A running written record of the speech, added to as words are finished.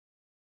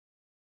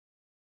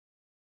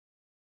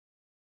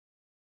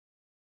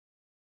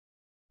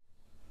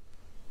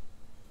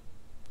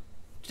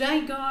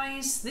G'day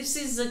guys, this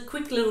is a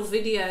quick little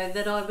video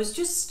that I was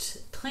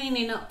just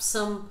cleaning up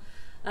some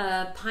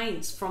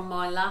paints from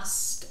my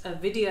last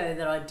video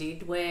that I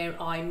did where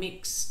I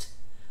mixed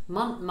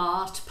Mont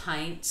Marte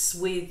paints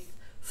with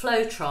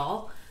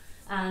floetrol,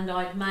 and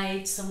I'd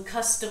made some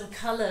custom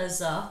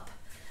colours up,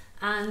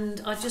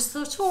 and I just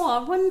thought, oh,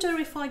 I wonder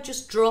if I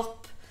just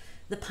drop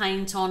the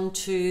paint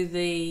onto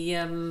the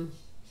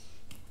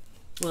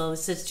well, it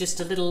says just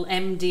a little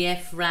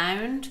MDF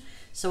round.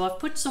 So I've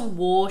put some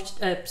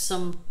water,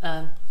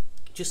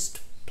 just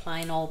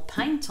plain old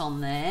paint on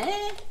there.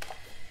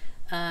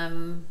 So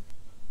I'm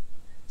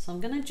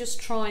going to just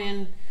try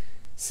and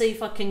see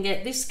if I can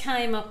get this.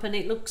 Came up and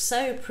it looks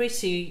so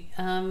pretty.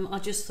 I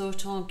just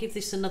thought, oh, I'll give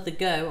this another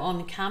go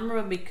on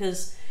camera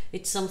because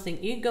it's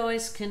something you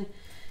guys can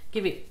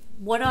give it.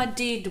 What I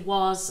did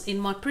was, in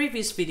my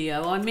previous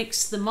video, I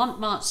mixed the Mont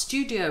Marte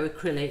Studio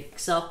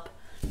acrylics up,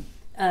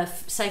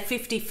 say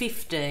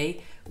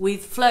 50-50,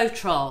 with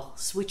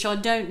floetrol, which I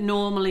don't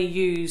normally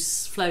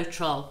use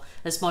floetrol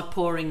as my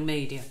pouring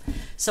medium.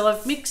 So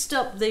I've mixed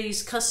up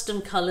these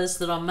custom colours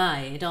that I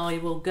made. I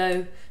will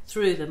go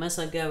through them as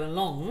I go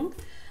along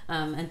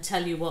and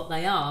tell you what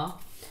they are.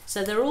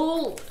 So they're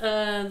all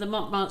the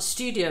Mont Marte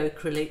Studio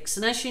acrylics,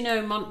 and as you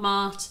know, Mont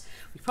Marte,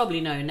 you probably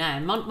know now,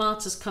 Mont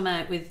Marte has come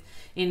out with,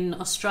 in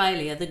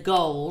Australia, the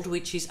gold,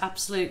 which is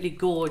absolutely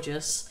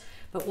gorgeous.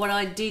 But what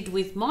I did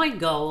with my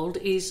gold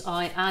is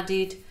I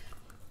added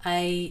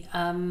a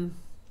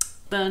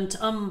burnt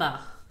umber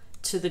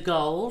to the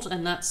gold,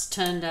 and that's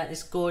turned out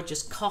this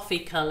gorgeous coffee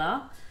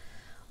colour.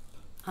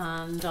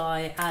 And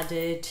I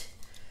added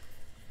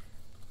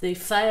the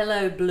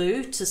phthalo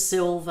blue to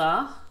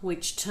silver,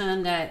 which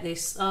turned out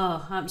this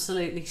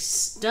absolutely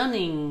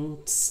stunning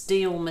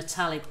steel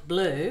metallic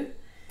blue.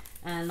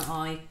 And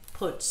I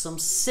put some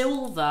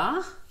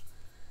silver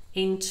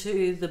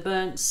into the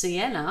burnt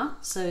sienna,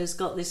 so it's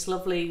got this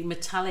lovely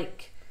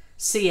metallic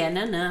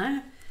sienna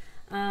now.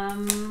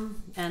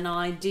 And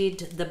I did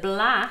the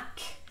black,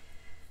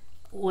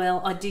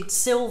 well, I did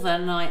silver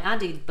and I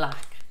added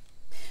black.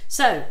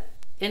 So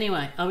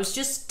anyway, I was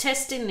just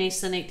testing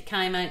this and it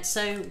came out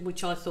so,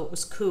 which I thought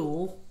was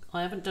cool.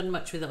 I haven't done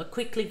much with it. I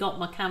quickly got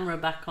my camera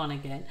back on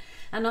again,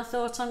 and I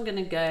thought I'm going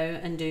to go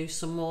and do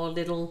some more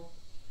little,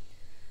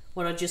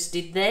 what I just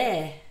did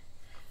there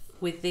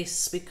with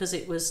this, because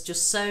it was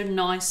just so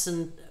nice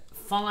and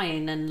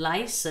fine and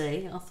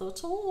lacy. I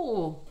thought,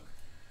 oh,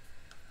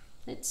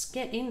 let's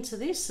get into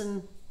this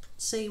and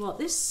see what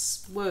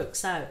this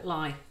works out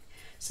like.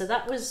 So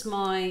that was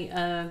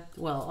my,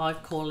 well, I'm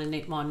calling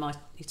it my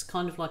it's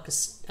kind of like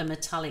a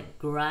metallic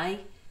grey,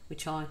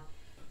 which I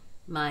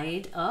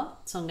made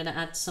up. So I'm going to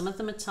add some of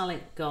the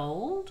metallic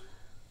gold.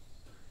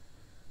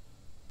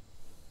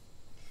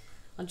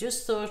 I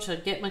just thought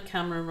I'd get my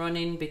camera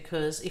running,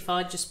 because if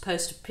I just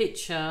post a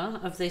picture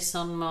of this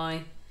on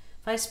my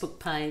Facebook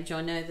page,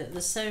 I know that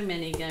there's so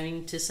many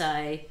going to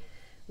say,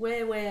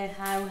 where,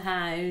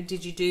 how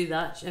did you do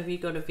that? Have you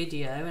got a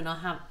video? And I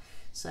have,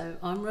 so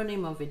I'm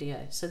running my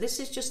video. So this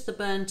is just the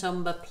burnt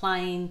umber,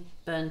 plain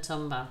burnt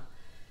umber.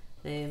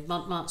 The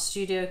Mont Marte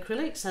Studio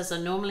acrylics, as I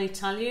normally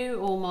tell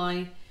you, all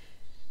my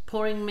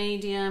pouring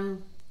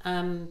medium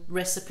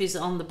recipes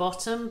are on the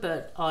bottom,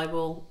 but I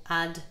will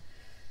add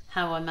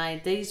how I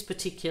made these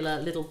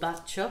particular little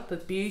batch up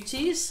of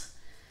beauties.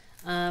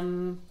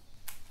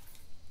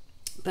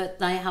 But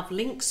they have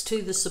links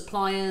to the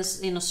suppliers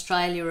in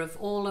Australia of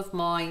all of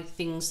my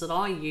things that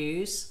I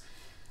use.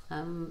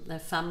 They're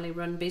family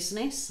run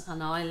business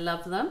and I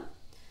love them.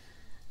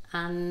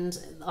 And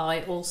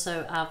I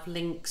also have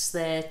links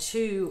there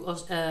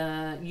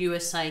to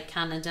USA,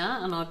 Canada,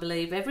 and I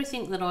believe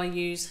everything that I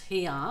use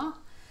here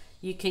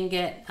you can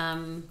get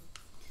on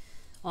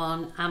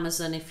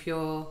Amazon if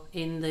you're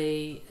in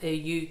the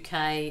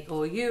UK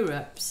or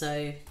Europe,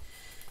 so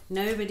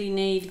nobody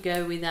need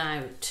go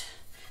without.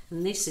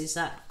 And this is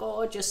that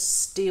gorgeous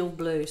steel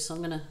blue, so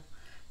I'm going to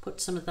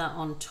put some of that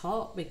on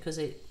top because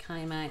it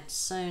came out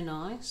so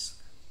nice.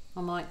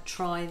 I might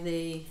try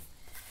the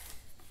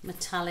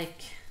metallic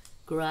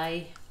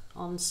grey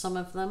on some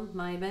of them,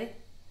 maybe.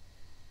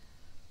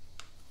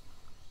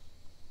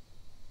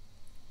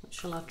 What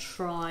shall I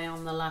try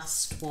on the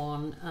last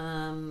one?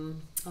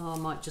 Oh, I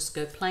might just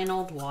go plain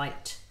old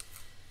white.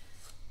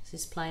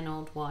 This is plain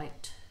old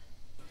white.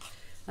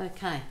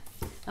 Okay,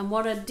 and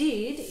what I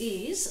did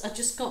is I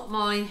just got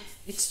my,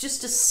 it's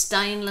just a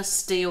stainless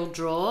steel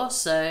drawer,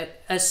 so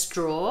a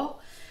straw,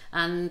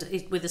 and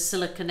it with a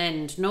silicone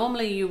end.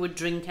 Normally you would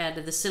drink out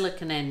of the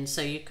silicone end,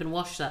 so you can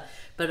wash that,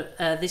 but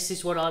this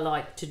is what I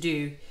like to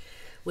do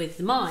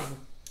with mine.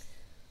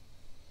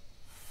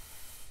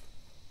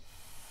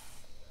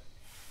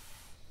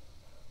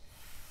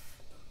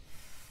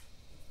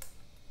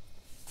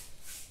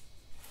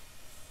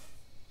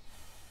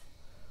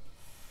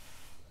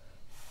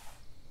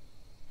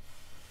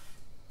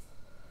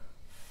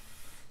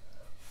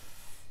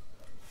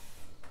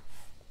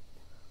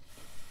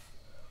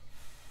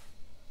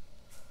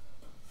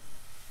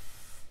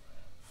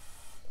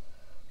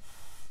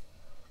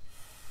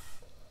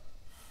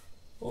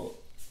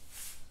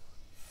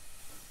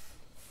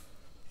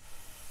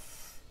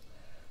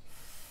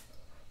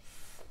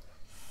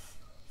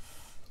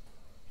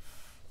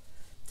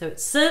 So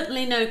it's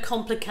certainly no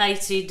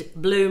complicated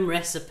bloom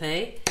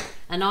recipe,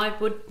 and I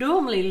would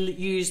normally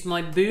use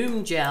my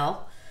boom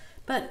gel,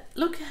 but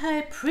look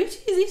how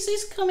pretty this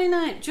is coming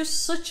out.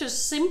 Just such a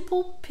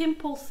simple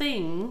pimple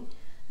thing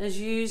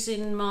as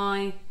using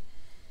my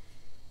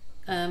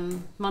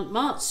Mont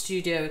Marte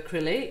Studio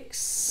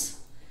acrylics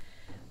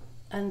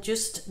and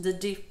just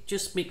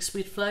mixed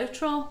with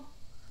floetrol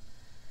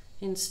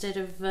instead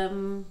of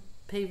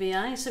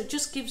PVA, so it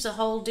just gives a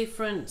whole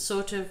different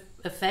sort of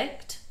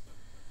effect.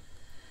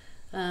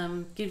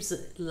 Gives a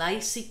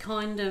lacy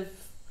kind of,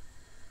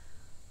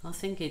 I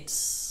think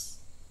it's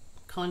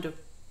kind of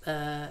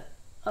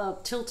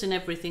tilting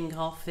everything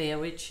off here,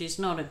 which is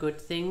not a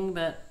good thing,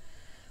 but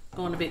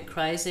going a bit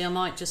crazy. I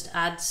might just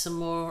add some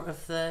more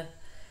of the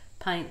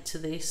paint to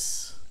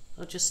this.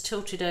 I'll just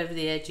tilt it over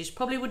the edges.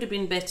 Probably would have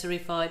been better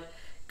if I'd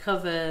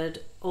covered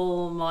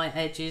all my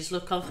edges.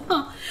 Look, I've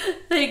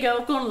there you go,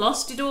 I've gone and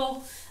lost it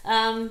all.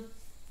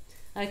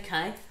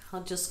 Okay,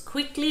 I'll just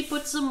quickly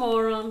put some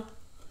more on.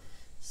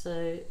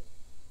 So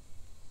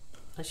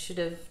I should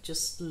have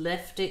just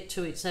left it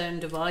to its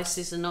own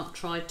devices and not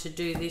tried to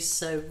do this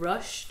so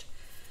rushed,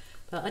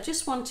 but I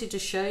just wanted to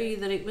show you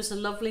that it was a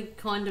lovely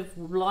kind of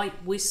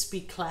light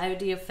wispy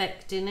cloudy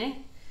effect in it,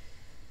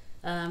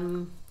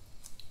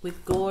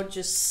 with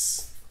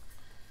gorgeous,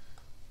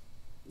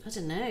 I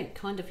don't know, it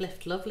kind of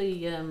left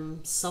lovely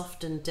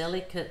soft and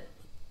delicate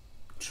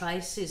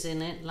traces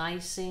in it,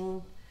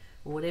 lacing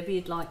or whatever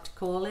you'd like to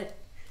call it.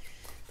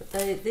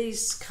 But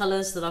these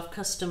colours that I've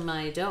custom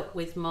made up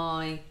with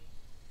my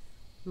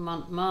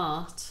Mont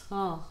Marte,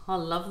 oh, I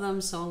love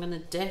them, so I'm going to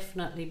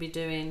definitely be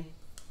doing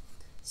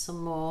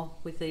some more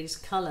with these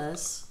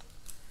colours.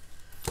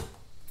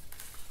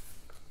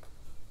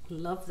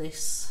 Love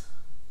this,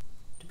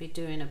 to be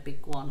doing a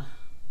big one.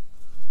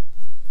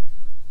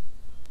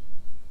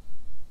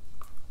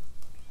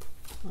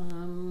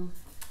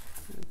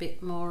 A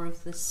bit more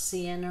of the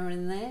sienna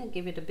in there,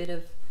 give it a bit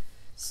of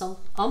some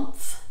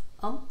oomph.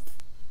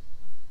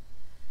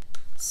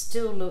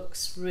 Still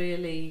looks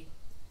really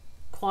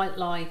quite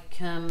like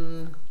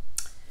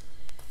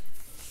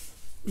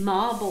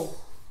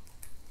marble.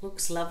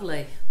 Looks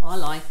lovely. I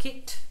like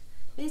it.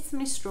 It's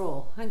my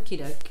straw. Okie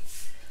doke.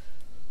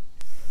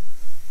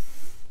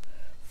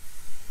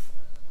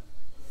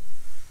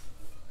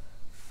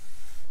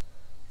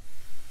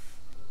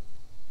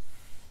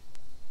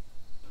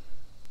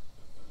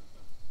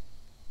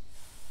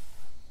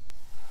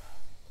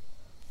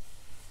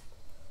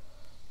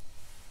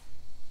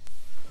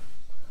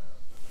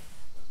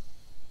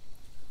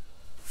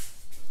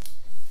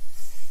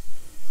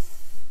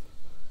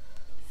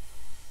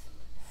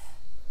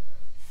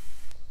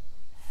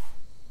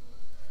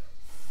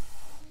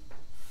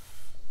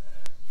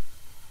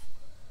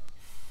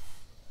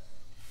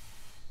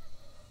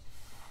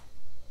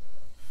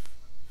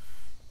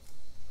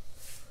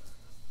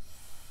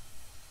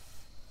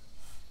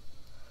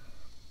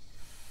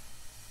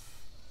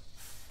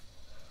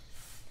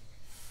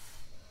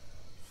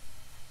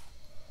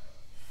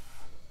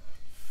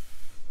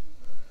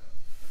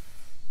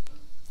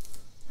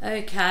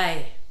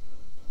 Okay,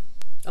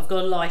 I've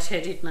got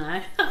lightheaded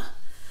now.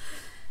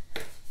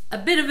 A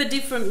bit of a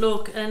different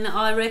look, and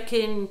I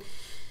reckon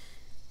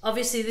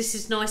obviously this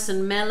is nice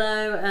and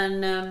mellow,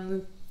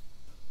 and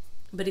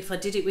but if I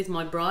did it with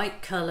my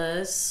bright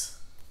colours,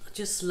 I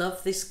just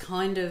love this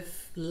kind of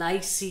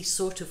lacy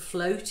sort of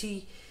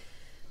floaty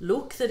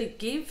look that it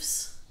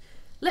gives.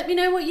 Let me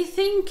know what you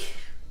think.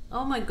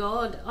 Oh my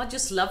god, I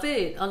just love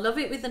it. I love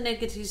it with the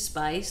negative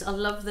space. I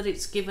love that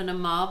it's given a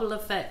marble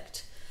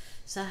effect.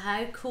 So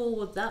how cool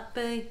would that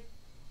be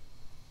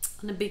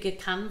on a bigger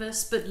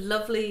canvas? But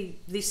lovely,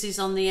 this is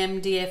on the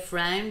MDF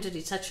round, and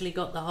it's actually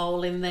got the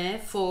hole in there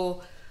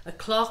for a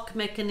clock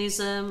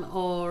mechanism,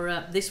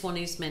 or this one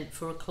is meant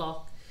for a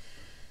clock.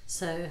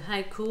 So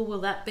how cool will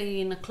that be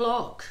in a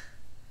clock?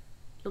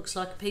 Looks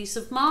like a piece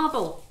of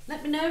marble.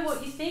 Let me know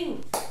what you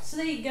think. So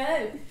there you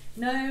go.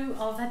 No,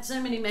 I've had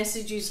so many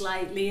messages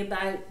lately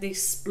about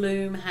this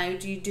bloom. How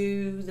do you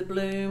do the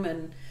bloom?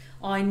 And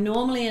I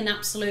normally and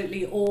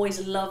absolutely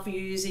always love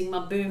using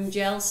my boom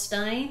gel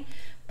stain,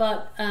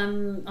 but I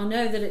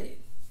know that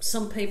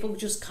some people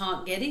just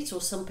can't get it, or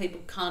some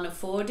people can't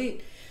afford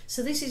it.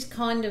 So this is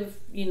kind of,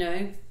 you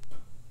know,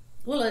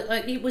 well,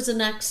 it was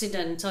an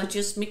accident. I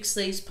just mixed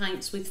these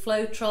paints with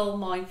floetrol,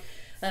 my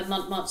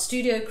Mont Marte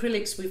Studio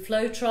acrylics with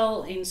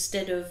floetrol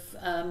instead of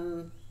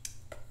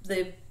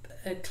the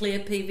clear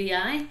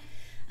PVA,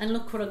 and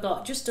look what I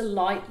got, just a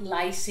light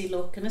lacy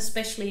look, and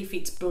especially if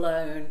it's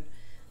blown.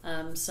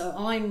 So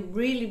I'm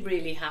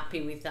really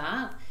happy with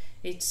that.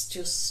 It's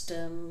just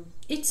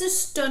it's a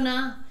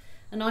stunner,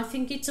 and I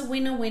think it's a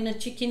winner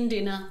chicken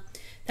dinner.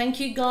 Thank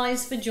you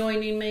guys for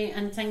joining me,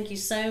 and thank you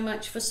so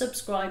much for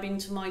subscribing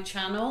to my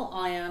channel.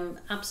 I am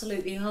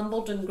absolutely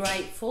humbled and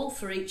grateful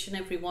for each and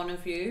every one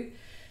of you.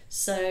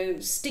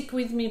 So stick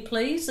with me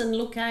please, and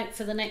look out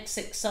for the next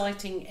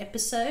exciting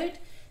episode.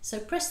 So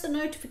press the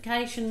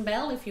notification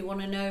bell if you want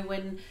to know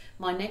when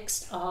my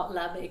next art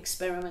lab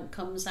experiment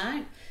comes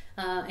out.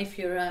 If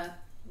you're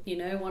you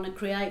know, want to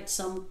create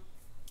some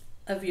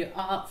of your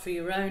art for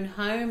your own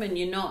home and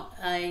you're not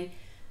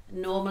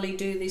normally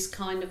do this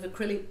kind of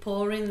acrylic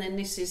pouring, then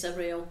this is a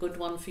real good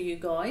one for you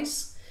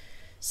guys.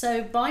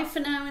 So bye for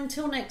now,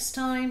 until next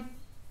time.